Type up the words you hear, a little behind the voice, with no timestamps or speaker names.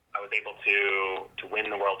I was able to win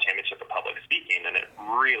the World Championship of Public Speaking, and it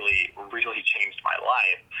really, really changed my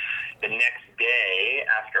life. The next day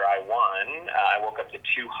after I won, I woke up to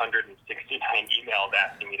 269 emails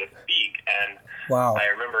asking me to speak, and wow. I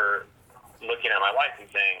remember looking at my wife and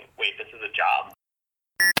saying, wait, this is a job.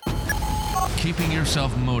 Keeping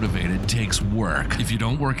yourself motivated takes work. If you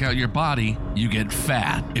don't work out your body, you get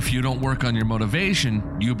fat. If you don't work on your motivation,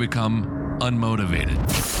 you become unmotivated.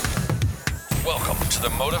 Welcome to the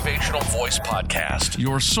Motivational Voice Podcast,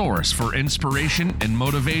 your source for inspiration and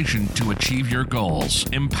motivation to achieve your goals,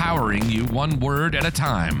 empowering you one word at a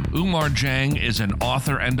time. Umar Jang is an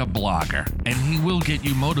author and a blogger, and he will get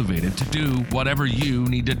you motivated to do whatever you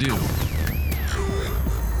need to do.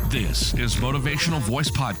 This is Motivational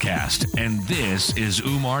Voice Podcast, and this is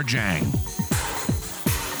Umar Jang.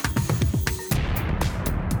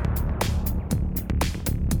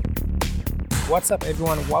 What's up,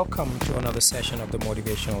 everyone? Welcome to another session of the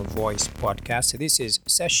Motivational Voice Podcast. This is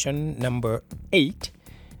session number 8.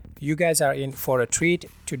 You guys are in for a treat.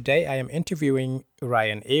 Today, I am interviewing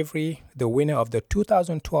Ryan Avery, the winner of the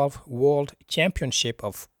 2012 World Championship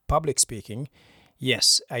of Public Speaking.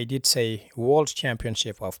 Yes, I did say World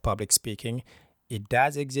Championship of Public Speaking. It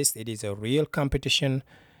does exist. It is a real competition.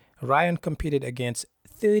 Ryan competed against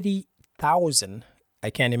 30,000, I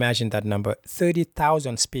can't imagine that number,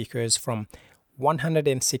 30,000 speakers from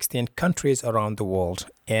 116 countries around the world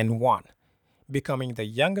and won, becoming the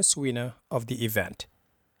youngest winner of the event.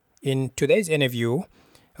 In today's interview,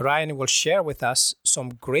 Ryan will share with us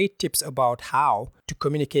some great tips about how to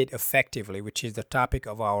communicate effectively, which is the topic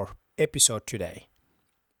of our episode today.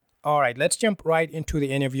 All right, let's jump right into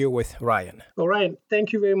the interview with Ryan. Well, Ryan,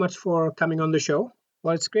 thank you very much for coming on the show.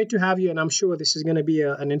 Well, it's great to have you, and I'm sure this is going to be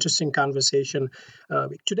an interesting conversation.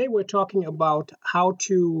 Today, we're talking about how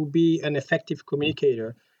to be an effective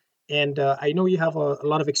communicator. And I know you have a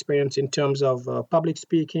lot of experience in terms of public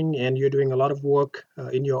speaking, and you're doing a lot of work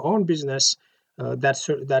in your own business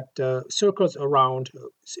that circles around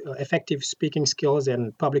effective speaking skills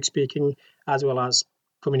and public speaking, as well as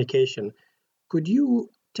communication. Could you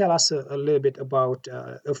tell us a little bit about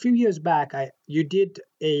a few years back? You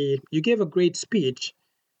gave a great speech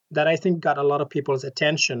that I think got a lot of people's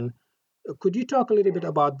attention. Could you talk a little bit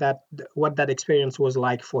about that? What that experience was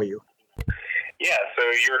like for you? Yeah, so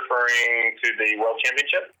you're referring to the World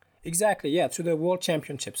Championship? Exactly, yeah, to the World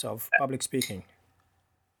Championships of Public Speaking.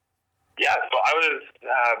 Yeah, so I was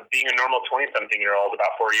being a normal 20-something-year-old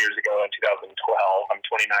about 4 years ago in 2012. I'm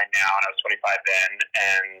 29 now, and I was 25 then,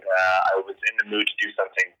 and I was in the mood to do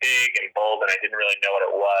something big and bold, and I didn't really know what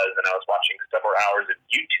it was, and I was watching several hours of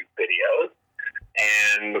YouTube videos.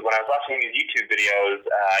 And when I was watching these YouTube videos,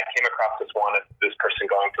 I came across this person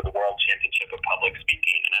going for the World Championship of Public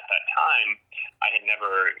Speaking, and at that time, I had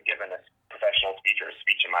never given a professional speech or a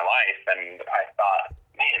speech in my life, and I thought,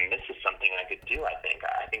 man, this is something I could do, I think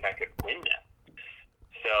I could win this.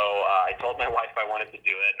 So I told my wife I wanted to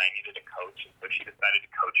do it, and I needed a coach, and so she decided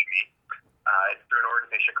to coach me. It's through an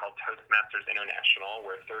organization called Toastmasters International,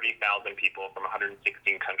 where 30,000 people from 116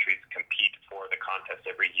 countries compete for the contest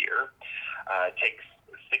every year. It takes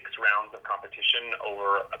 6 rounds of competition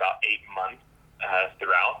over about 8 months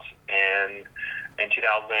throughout. And in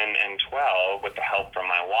 2012, with the help from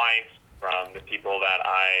my wife, from the people that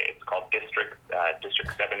it's called District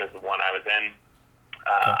 7 is the one I was in.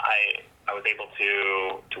 I was able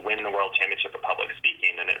to win the World Championship of Public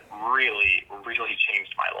Speaking, and it really, really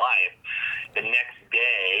changed my life. The next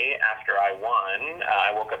day after I won,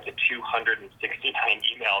 I woke up to 269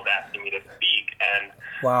 emails asking me to speak, and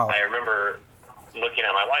wow. I remember looking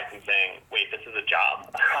at my wife and saying, wait, this is a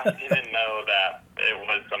job. I didn't know that it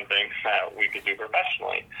was something that we could do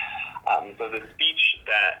professionally. So the speech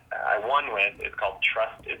that I won with is called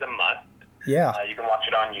Trust is a Must. Yeah. You can watch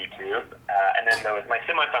it on YouTube. And then there was my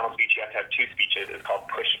semifinal speech. You have to have 2 speeches. It's called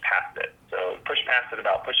Push Past It. So Push Past It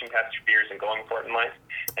about pushing past your fears and going for it in life.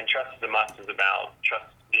 And Trust is a Must is about trust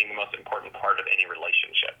being the most important part of any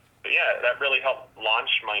relationship. But yeah, that really helped launch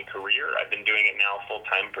my career. I've been doing it now full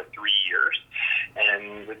time for 3 years.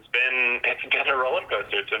 And it's been a roller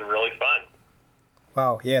coaster. It's been really fun.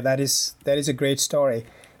 Wow. Yeah, that is a great story.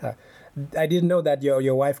 I didn't know that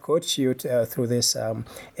your wife coached you through this.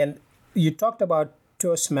 And you talked about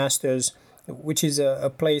Toastmasters, which is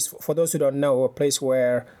a place, for those who don't know, a place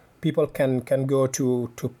where people can go to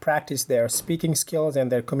practice their speaking skills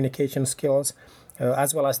and their communication skills,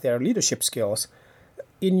 as well as their leadership skills.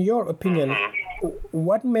 In your opinion,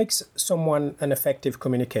 what makes someone an effective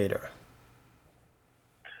communicator?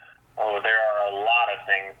 Oh, there are a lot of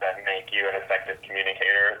things that make you an effective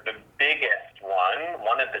communicator. The biggest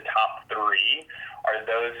one of the top 3, are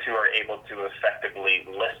those who are able to effectively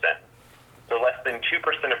listen.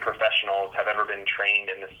 of professionals have ever been trained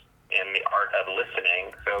in the art of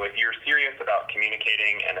listening. So if you're serious about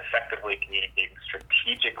communicating and effectively communicating,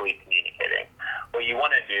 strategically communicating, what you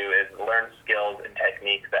want to do is learn skills and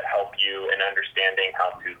techniques that help you in understanding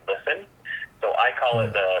how to listen. So I call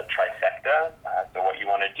it the trifecta. So what you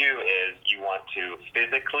want to do is you want to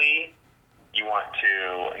physically, you want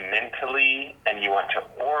to mentally, and you want to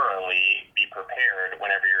orally be prepared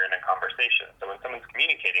whenever you're in a conversation. So when someone's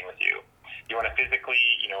communicating with you, you want to physically,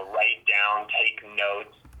 write down, take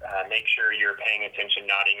notes, make sure you're paying attention,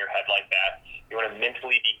 nodding your head like that. You want to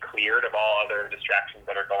mentally be cleared of all other distractions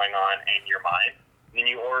that are going on in your mind. And then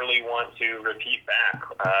you orally want to repeat back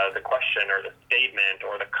the question or the statement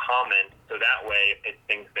or the comment, so that way it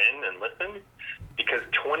sinks in and listens. Because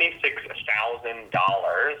 $26,000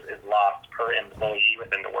 is lost per employee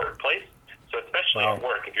within the workplace. So especially at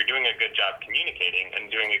work, if you're doing a good job communicating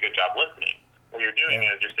and doing a good job listening, what you're doing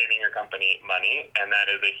is you're saving your company money, and that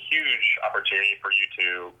is a huge opportunity for you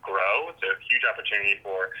to grow. It's a huge opportunity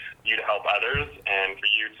for you to help others and for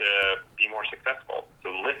you to be more successful. So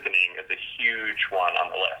listening is a huge one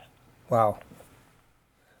on the list. Wow.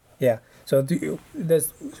 Yeah. So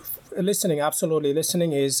there's listening, absolutely.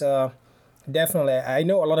 Listening is definitely, I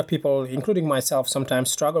know a lot of people, including myself, sometimes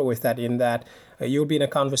struggle with that, in that you'll be in a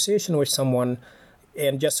conversation with someone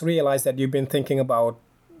and just realize that you've been thinking about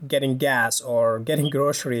getting gas or getting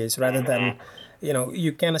groceries rather than,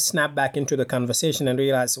 you kind of snap back into the conversation and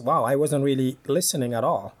realize, wow, I wasn't really listening at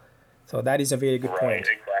all. So that is a very good point.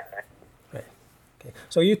 Exactly. Right. Okay.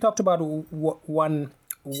 So you talked about one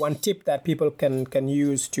tip that people can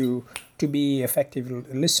use to be effective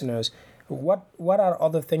listeners. What are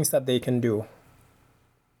other things that they can do?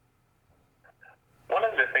 One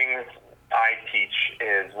of the things I teach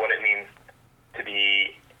is what it means to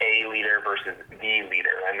be a leader versus the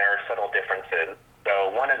leader, and there are subtle differences. So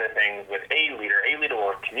one of the things with a leader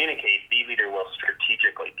will communicate, B leader will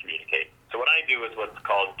strategically communicate. So what I do is what's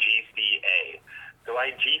called GCA. So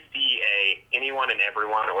I GCA anyone and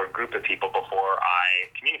everyone or group of people before I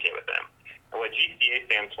communicate with them. And what GCA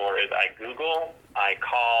stands for is I Google, I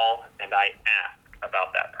call, and I ask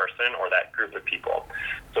about that person or that group of people.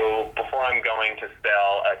 So before I'm going to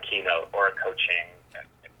sell a keynote or a coaching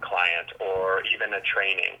client or even a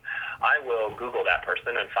training, I will Google that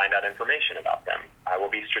person and find out information about them. I will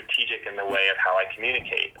be strategic in the way of how I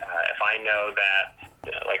communicate. If I know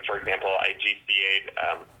that, like for example, I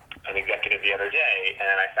GCA'd an executive the other day,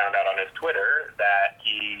 and I found out on his Twitter that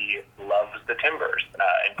he loves the Timbers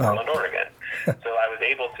in Portland, Oregon. So I was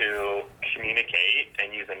able to communicate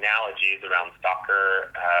and use analogies around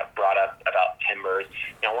soccer, brought up about Timbers.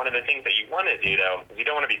 Now, one of the things that you want to do, though, is you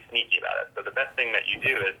don't want to be sneaky about it. So the best thing that you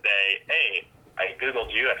do is say, hey, I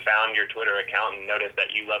Googled you, I found your Twitter account and noticed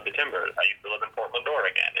that you love the Timbers. I used to live in Portland,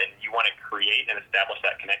 Oregon. And you want to create and establish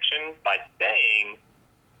that connection by saying,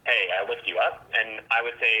 hey, I lift you up. And I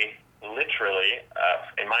would say, literally,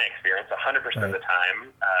 in my experience, 100% of the time,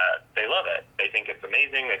 they love it. They think it's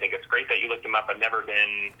amazing. They think it's great that you lift them up. I've never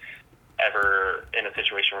been ever in a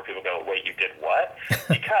situation where people go, wait, you did what?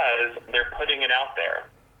 Because they're putting it out there.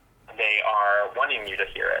 They are wanting you to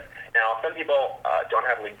hear it. Now, some people don't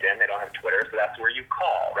have LinkedIn. They don't have Twitter. So that's where you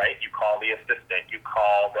call, right? You call the assistant. You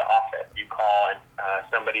call the office. You call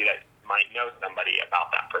somebody that might know somebody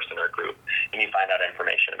about that person or group, and you find out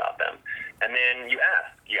information about them. And then you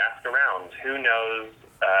ask around, who knows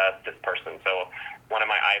this person? So one of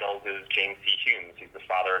my idols is James C. Humes. He's the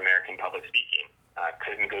father of American public speaking.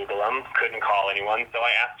 Couldn't Google him, couldn't call anyone, so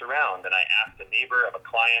I asked around, and I asked a neighbor of a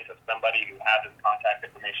client of somebody who had his contact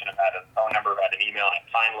information, had his phone number, had an email, and I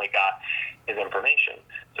finally got his information.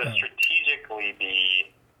 So strategically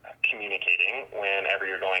be communicating whenever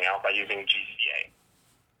you're going out by using GCA.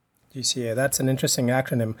 GCA, that's an interesting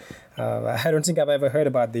acronym. I don't think I've ever heard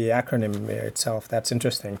about the acronym itself. That's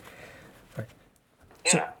interesting. Right.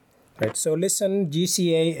 Yeah. So listen,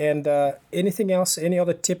 GCA, and anything else, any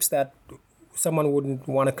other tips that someone would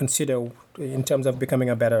want to consider in terms of becoming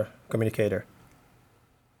a better communicator?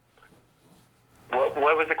 What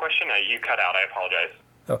was the question? You cut out. I apologize.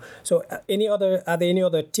 So are there any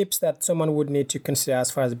other tips that someone would need to consider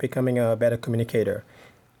as far as becoming a better communicator?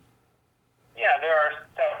 Yeah, there are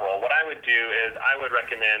several. What I would do is I would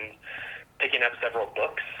recommend picking up several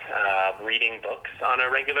books, reading books on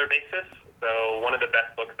a regular basis. So one of the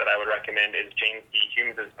best books that I would recommend is James C.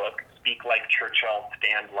 Humes' book, Speak Like Churchill,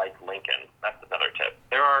 Stand Like Lincoln. That's another tip.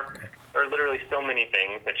 There are literally so many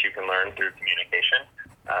things that you can learn through communication.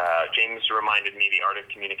 James reminded me the art of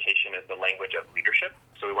communication is the language of leadership.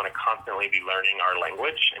 So we want to constantly be learning our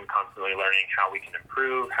language and constantly learning how we can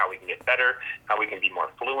improve, how we can get better, how we can be more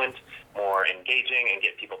fluent, more engaging, and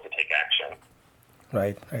get people to take action.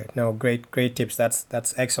 Right, right. No, great tips. That's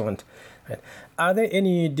excellent. Right. Are there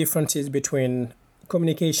any differences between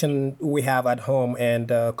communication we have at home and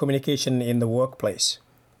communication in the workplace?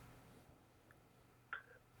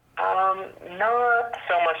 Not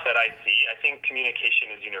so much that I see. I think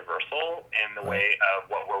communication is universal in the way of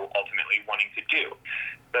what we're ultimately wanting to do.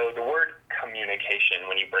 So the word communication,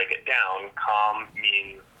 when you break it down, com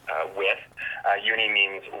means with, uni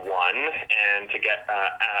means one, and to get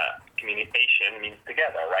communication means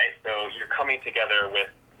together, right? So you're coming together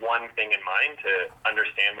with one thing in mind to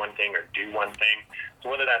understand one thing or do one thing.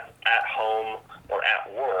 So whether that's at home or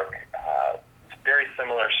at work, very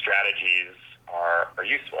similar strategies are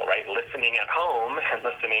useful, right? Listening at home and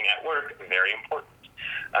listening at work, very important.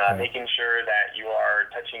 Making sure that you are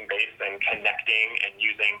touching base and connecting and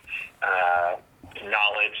using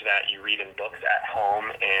knowledge that you read in books at home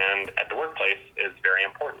and at the workplace is very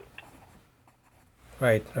important.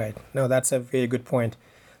 Right, right. No, that's a very good point.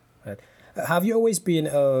 Right. Have you always been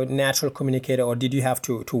a natural communicator, or did you have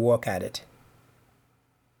to work at it?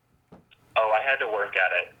 Oh, I had to work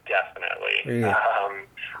at it, definitely. Really?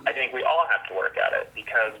 I think we all have to work at it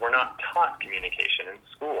because we're not taught communication in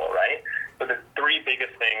school, right? So the three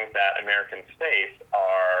biggest things that Americans face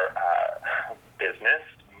are business,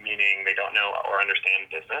 meaning they don't know or understand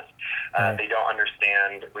business. They don't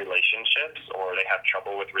understand relationships, or they have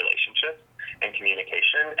trouble with relationships and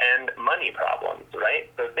communication, and money problems, right?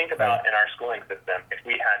 So think about in our schooling system, if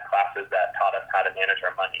we had classes that taught us how to manage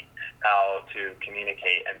our money, how to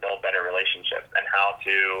communicate and build better relationships, and how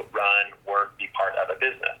to run, work, be part of a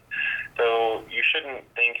business. So you shouldn't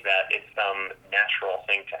think that it's some natural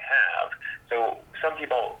thing to have. So some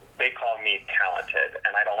people, they call me talented,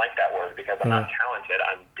 and I don't like that word because I'm not talented,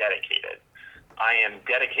 I'm dedicated. I am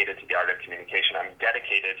dedicated to the art of communication. I'm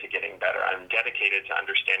dedicated to getting better. I'm dedicated to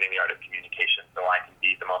understanding the art of communication so I can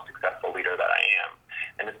be the most successful leader that I am.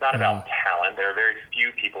 And it's not about talent. There are very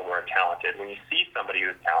few people who are talented. When you see somebody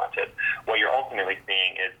who's talented, what you're ultimately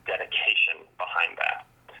seeing is dedication behind that.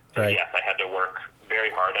 So yes, I had to work very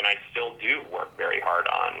hard, and I still do work very hard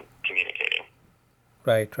on communicating.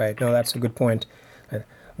 Right, right. No, that's a good point.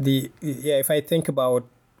 If I think about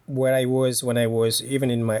where I was when I was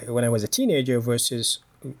when I was a teenager versus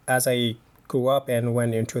as I grew up and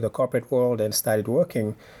went into the corporate world and started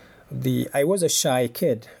working, I was a shy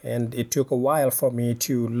kid, and it took a while for me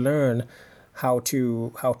to learn how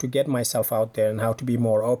to get myself out there and how to be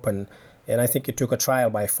more open. And I think it took a trial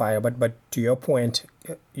by fire. But to your point,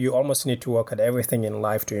 you almost need to work at everything in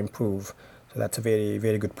life to improve. So that's a very,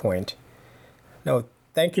 very good point. Now,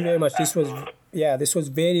 thank you very much. This was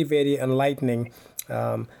very, very enlightening.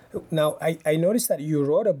 Now, I noticed that you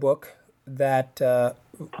wrote a book that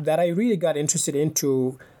I really got interested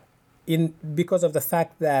into because of the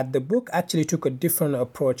fact that the book actually took a different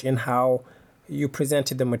approach in how you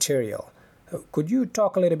presented the material. Could you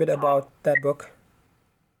talk a little bit about that book?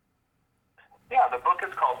 Yeah, the book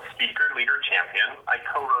is called Speaker, Leader, Champion. I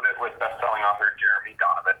co-wrote it with best-selling author Jeremy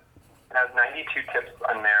Donovan. It has 92 tips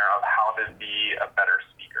in there of how to be a better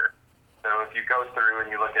speaker. So if you go through and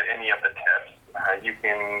you look at any of the tips, you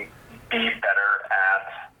can be better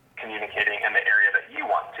at communicating in the area that you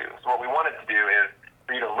want to. So what we wanted to do is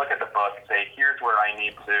for you to look at the book and say, here's where I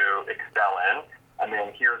need to excel in, and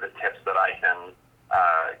then here are the tips that I can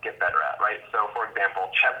get better at, right? So, for example,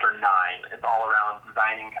 Chapter 9 is all around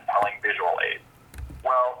designing compelling visual aids.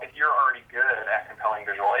 Well, if you're already good at compelling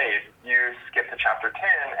visual aids, you skip to Chapter 10,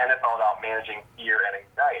 and it's all about managing fear and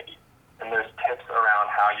anxiety. And there's tips around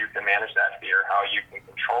how you can manage that fear, how you can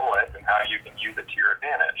control it, and how you can use it to your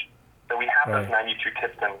advantage. So we have those 92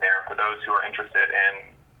 tips in there for those who are interested in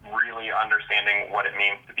really understanding what it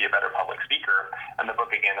means to be a better public speaker. And the book,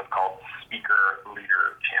 again, is called Speaker,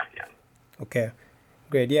 Leader, Champion. Okay,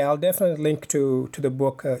 great. Yeah, I'll definitely link to the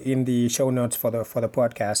book in the show notes for the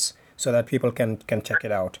podcast so that people can check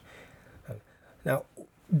it out. Now,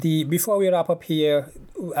 before we wrap up here,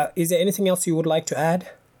 is there anything else you would like to add?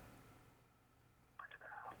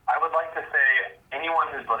 I would like to say,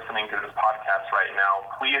 anyone who's listening to this podcast right now,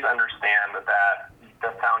 please understand that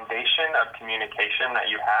the foundation of communication that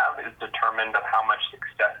you have is determined of how much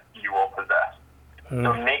success you will possess.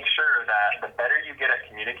 So make sure that the better you get at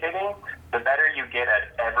communicating, the better you get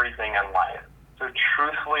at everything in life. So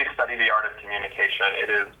truthfully study the art of communication. It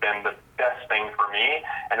has been the best thing for me,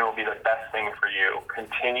 and it will be the best thing for you.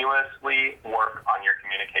 Continuously work on your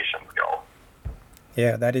communication skills.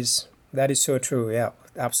 Yeah, that is so true. Yeah,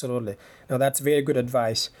 absolutely. Now, that's very good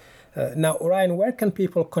advice. Now, Ryan, where can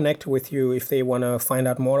people connect with you if they want to find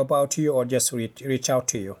out more about you or just reach out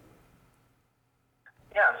to you?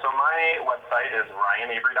 Yeah, so my website is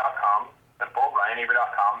RyanAvery.com. Simple,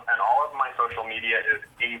 RyanAvery.com. and all of my social media is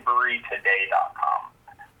averytoday.com.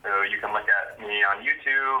 So you can look at me on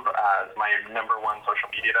YouTube as my number one social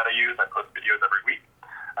media that I use. I post videos every week.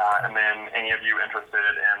 And then any of you interested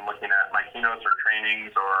in looking at my keynotes or trainings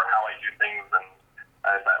or how I do things, and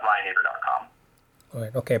it's at ryaneaver.com. All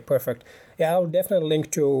right. Okay, perfect. Yeah, I'll definitely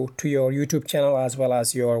link to your YouTube channel as well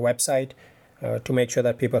as your website to make sure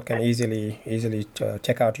that people can easily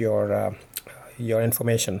check out your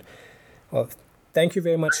information. Well, thank you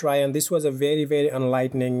very much, Ryan. This was a very, very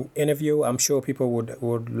enlightening interview. I'm sure people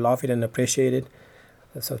would love it and appreciate it.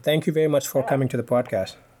 So thank you very much for coming to the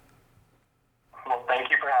podcast. Well, thank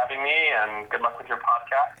you for having me, and good luck with your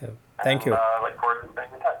podcast. Yeah. Thank you. Look forward to staying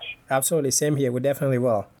in touch. Absolutely. Same here. We definitely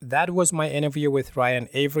will. That was my interview with Ryan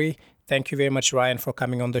Avery. Thank you very much, Ryan, for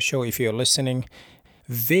coming on the show. If you're listening,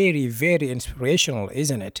 very, very inspirational,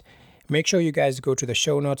 isn't it? Make sure you guys go to the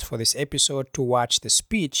show notes for this episode to watch the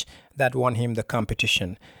speech that won him the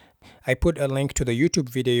competition. I put a link to the YouTube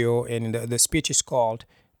video, and the speech is called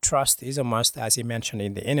Trust is a Must, as he mentioned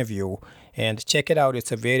in the interview. And check it out.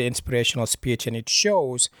 It's a very inspirational speech, and it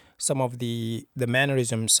shows some of the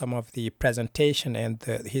mannerisms, some of the presentation, and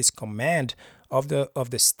his command of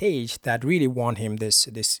the stage that really won him this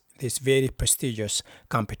very prestigious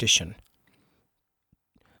competition.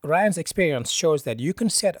 Ryan's experience shows that you can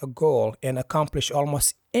set a goal and accomplish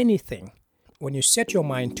almost anything when you set your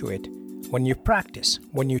mind to it, when you practice,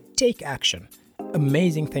 when you take action.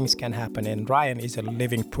 Amazing things can happen, and Ryan is a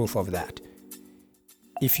living proof of that.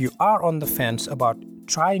 If you are on the fence about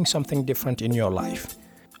trying something different in your life,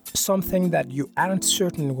 something that you aren't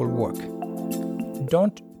certain will work,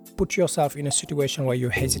 don't put yourself in a situation where you're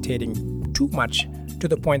hesitating too much to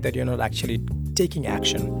the point that you're not actually taking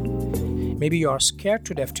action. Maybe you are scared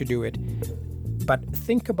to death to do it, but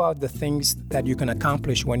think about the things that you can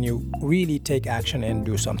accomplish when you really take action and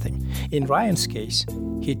do something. In Ryan's case,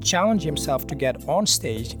 he challenged himself to get on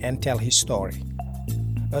stage and tell his story.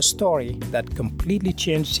 A story that completely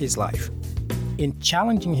changed his life. In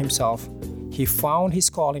challenging himself, he found his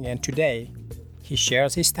calling, and today he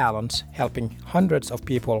shares his talents, helping hundreds of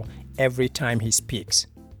people every time he speaks.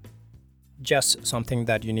 Just something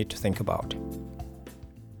that you need to think about.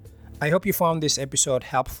 I hope you found this episode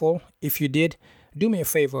helpful. If you did, do me a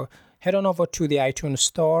favor, head on over to the iTunes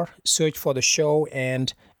store, search for the show,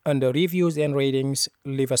 and under reviews and ratings,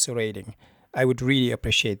 leave us a rating. I would really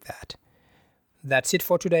appreciate that. That's it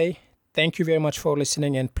for today. Thank you very much for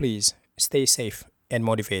listening, and please stay safe and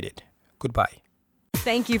motivated. Goodbye.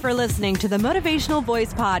 Thank you for listening to the Motivational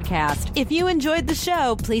Voice Podcast. If you enjoyed the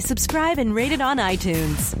show, please subscribe and rate it on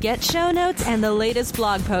iTunes. Get show notes and the latest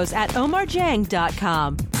blog posts at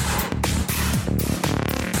omarjang.com.